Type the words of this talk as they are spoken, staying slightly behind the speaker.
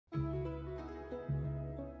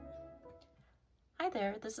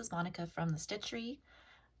there, this is Monica from the Stitchery.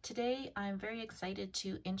 Today I'm very excited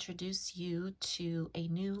to introduce you to a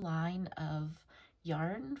new line of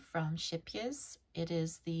yarn from Scheepjes. It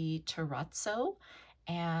is the Terrazzo,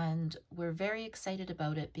 and we're very excited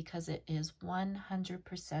about it because it is 100%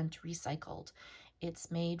 recycled.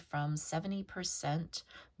 It's made from 70%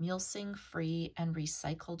 mulesing free and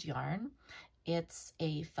recycled yarn. It's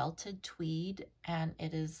a felted tweed and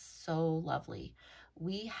it is so lovely.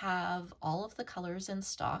 We have all of the colors in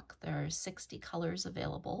stock. There are 60 colors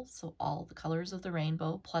available, so all the colors of the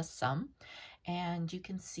rainbow plus some. And you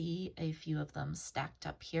can see a few of them stacked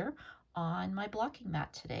up here on my blocking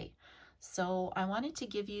mat today. So I wanted to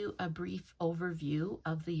give you a brief overview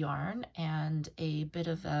of the yarn and a bit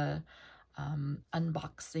of a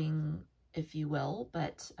unboxing, if you will,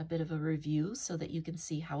 but a bit of a review so that you can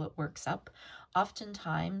see how it works up.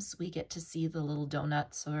 Oftentimes we get to see the little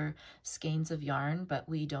donuts or skeins of yarn, but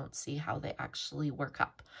we don't see how they actually work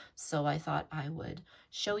up. So I thought I would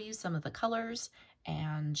show you some of the colors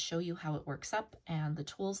and show you how it works up and the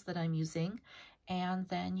tools that I'm using, and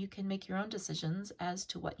then you can make your own decisions as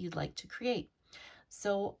to what you'd like to create.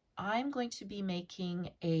 So I'm going to be making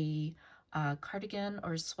a cardigan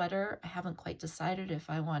or sweater. I haven't quite decided if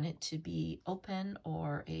I want it to be open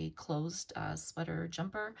or a closed sweater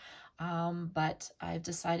jumper, but I've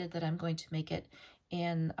decided that I'm going to make it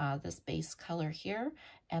in this base color here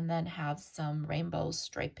and then have some rainbow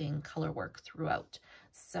striping color work throughout.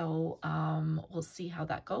 So we'll see how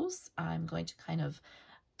that goes. I'm going to kind of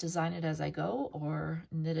design it as I go, or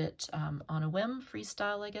knit it on a whim,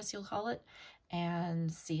 freestyle I guess you'll call it, and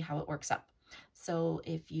see how it works up. So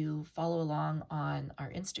if you follow along on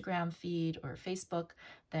our Instagram feed or Facebook,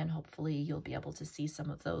 then hopefully you'll be able to see some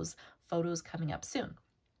of those photos coming up soon.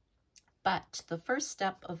 But the first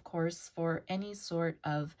step, of course, for any sort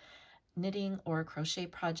of knitting or crochet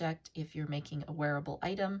project, if you're making a wearable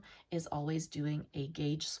item, is always doing a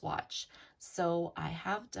gauge swatch. So I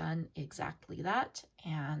have done exactly that,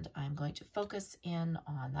 and I'm going to focus in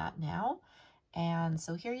on that now. And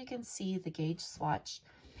so here you can see the gauge swatch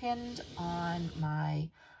pinned on my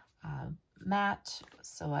mat.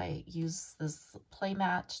 So I use this play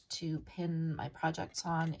mat to pin my projects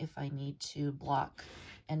on if I need to block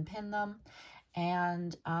and pin them.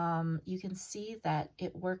 And you can see that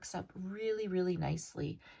it works up really, really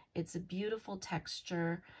nicely. It's a beautiful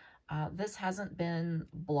texture. This hasn't been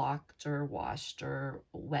blocked or washed or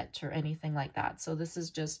wet or anything like that. So this is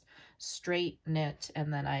just straight knit,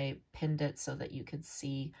 and then I pinned it so that you could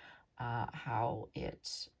see how it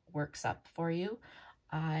works up for you.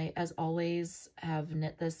 I, as always, have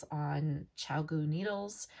knit this on ChiaoGoo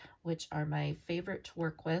needles, which are my favorite to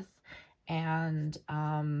work with. And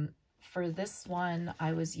for this one,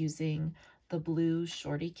 I was using the blue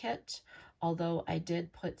shorty kit, although I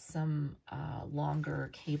did put some longer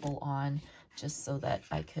cable on just so that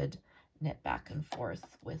I could knit back and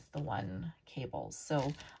forth with the one cable.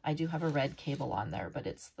 So I do have a red cable on there, but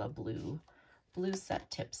it's the blue set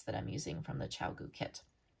tips that I'm using from the ChiaoGoo kit.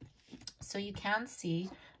 So you can see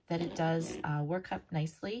that it does work up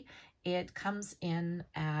nicely. It comes in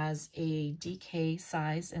as a DK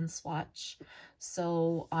size and swatch.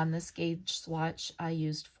 So on this gauge swatch, I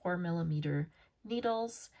used 4mm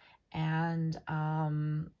needles, and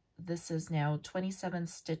this is now 27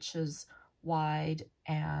 stitches wide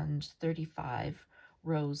and 35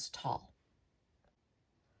 rows tall.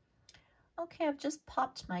 Okay, I've just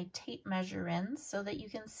popped my tape measure in so that you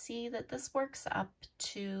can see that this works up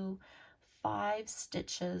to 5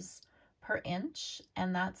 stitches per inch,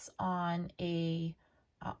 and that's on a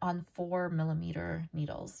on 4mm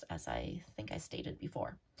needles, as I think I stated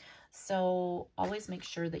before. So always make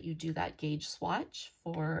sure that you do that gauge swatch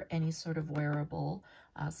for any sort of wearable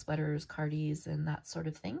sweaters, cardies, and that sort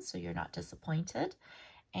of thing, so you're not disappointed.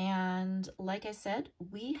 And like I said,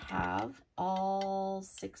 we have all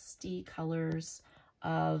 60 colors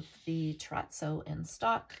of the Terrazzo in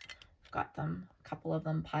stock. I've got them, a couple of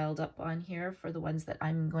them piled up on here for the ones that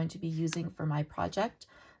I'm going to be using for my project.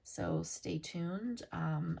 So stay tuned,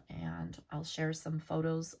 and I'll share some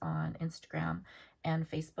photos on Instagram and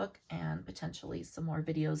Facebook, and potentially some more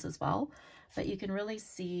videos as well. But you can really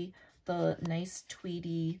see the nice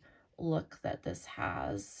tweedy look that this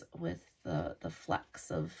has with the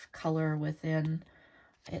flecks of color within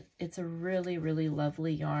it. It's a really, really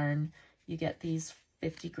lovely yarn. You get these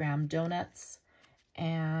 50-gram donuts,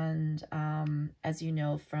 and as you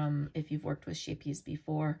know from if you've worked with Scheepjes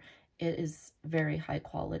before, it is very high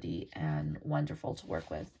quality and wonderful to work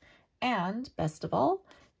with. And best of all,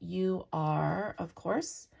 you are, of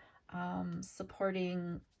course,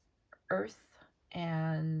 supporting Earth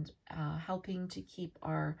and helping to keep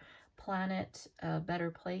our planet a better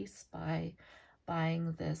place by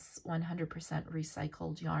buying this 100%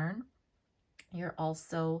 recycled yarn. You're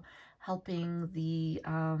also helping the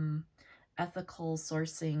ethical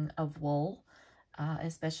sourcing of wool,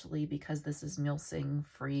 especially because this is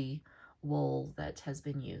mulesing-free wool that has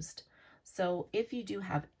been used. So if you do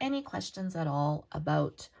have any questions at all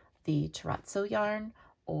about the terrazzo yarn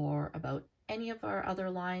or about any of our other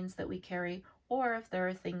lines that we carry, or if there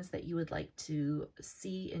are things that you would like to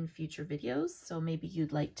see in future videos, so maybe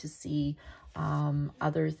you'd like to see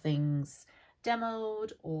other things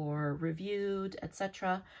demoed or reviewed,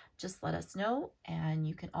 etc., just let us know, and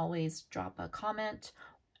you can always drop a comment.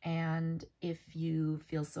 And if you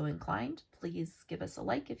feel so inclined, please give us a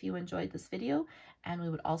like if you enjoyed this video, and we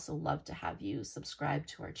would also love to have you subscribe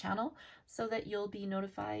to our channel so that you'll be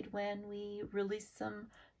notified when we release some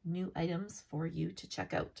new items for you to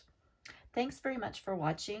check out. Thanks very much for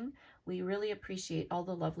watching. We really appreciate all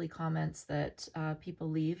the lovely comments that people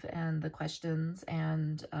leave, and the questions,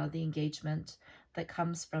 and the engagement that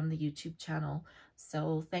comes from the YouTube channel.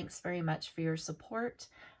 So thanks very much for your support.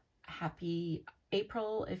 Happy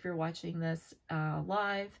April if you're watching this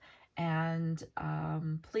live, and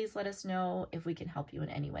please let us know if we can help you in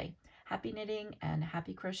any way. Happy knitting and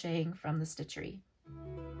happy crocheting from the Stitchery.